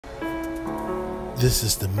This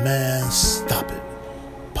is the Man Stop It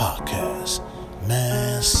podcast.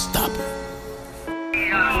 Man Stop It.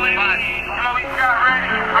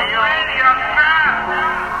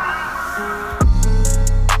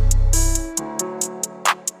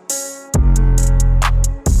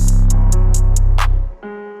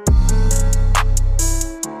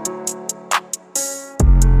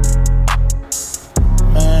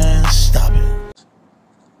 Man Stop It.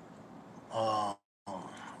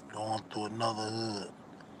 Going through another hood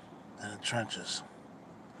in the trenches.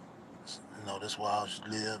 You know, this where I used to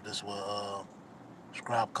live. This where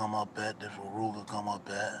Scrap come up at. This where Ruger come up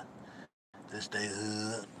at. This they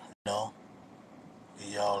hood. You know,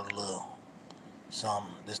 give y'all a little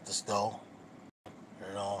something. This the store.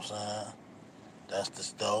 You know what I'm saying? That's the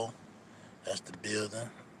store. That's the building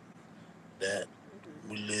that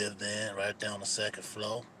we lived in, right there on the second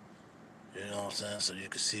floor. You know what I'm saying? So you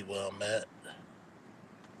can see where I'm at.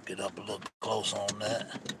 Get up a little close on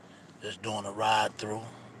that. Just doing a ride through.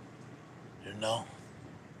 You know?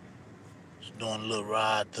 Just doing a little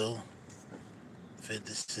ride through.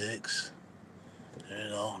 56. You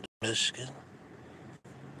know, Michigan.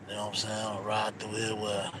 You know what I'm saying? A ride through here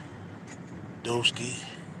where Dusky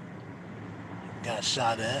got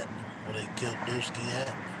shot at. Where they killed Dusky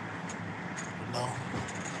at. You know?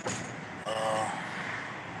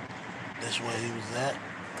 This where he was at.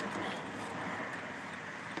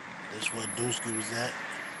 This where Dusky was at.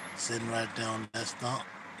 Sitting right there on that stump.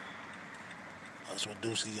 That's where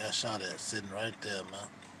Dusky got shot at. Sitting right there, man.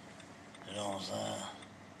 You know what I'm saying?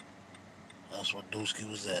 That's where Dusky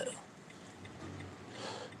was at.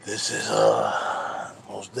 This is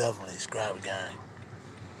most definitely Scrappgang.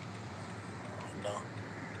 You know?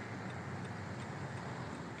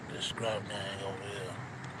 This Scrappgang over here.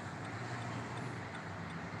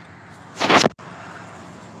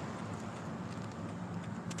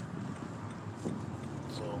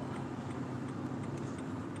 So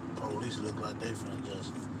police look like they finna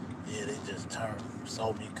they just turned,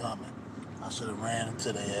 saw me coming. I should have ran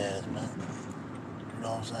into their ass, man. You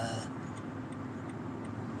know what I'm saying?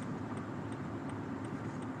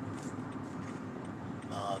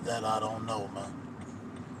 That I don't know, man.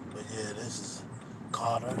 But yeah, this is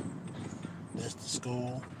Carter. This the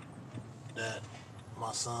school that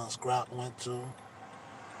my son Scrap went to.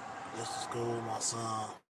 This the school my son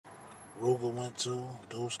Ruger went to.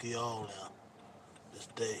 Dusky, all them. This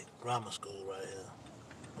they grammar school right here.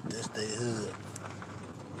 But this they hood.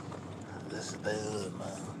 This is they hood,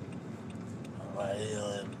 man. Right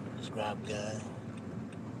here in Scrappgang.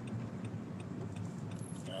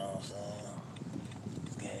 You know what I'm saying?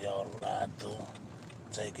 Getting y'all to ride through.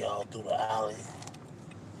 Take y'all through the alley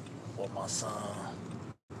where my son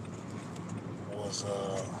was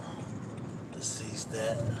deceased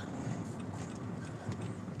at.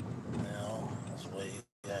 You know, that's where he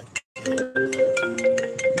got killed.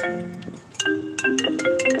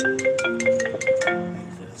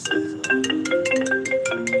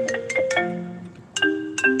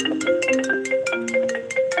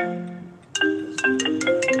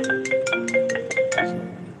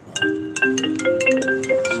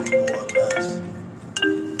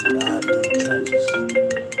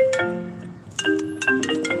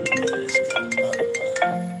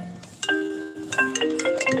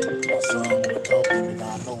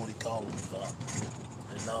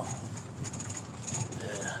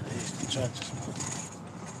 Trenches, man.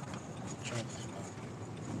 Trenches, man.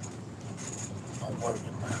 I'm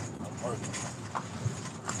working, man. I'm working, man.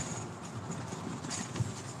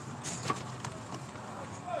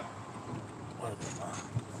 Working, man.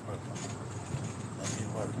 Working. Let me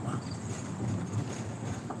work, man.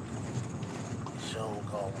 Show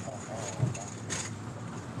going on, man.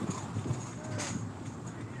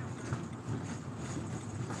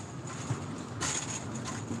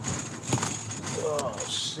 Oh,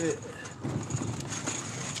 shit.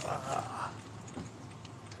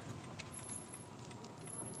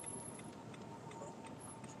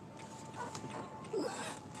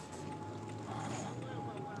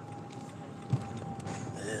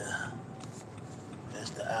 Yeah,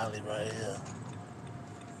 it's the alley right here.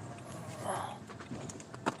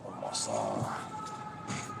 Where my son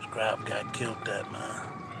Scrap got killed at, man.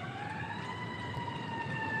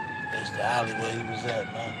 It's the alley where he was at,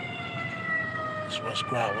 man. That's where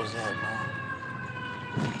Scrap was at, man.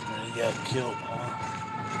 When he got killed, man.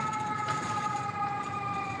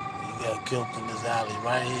 He got killed in this alley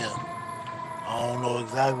right here. I don't know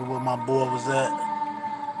exactly where my boy was at,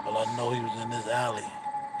 but I know he was in this alley.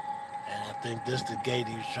 And I think this the gate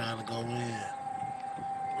he was trying to go in.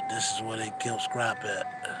 But this is where they killed Scrap at.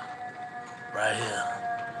 Right here.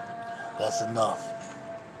 That's enough.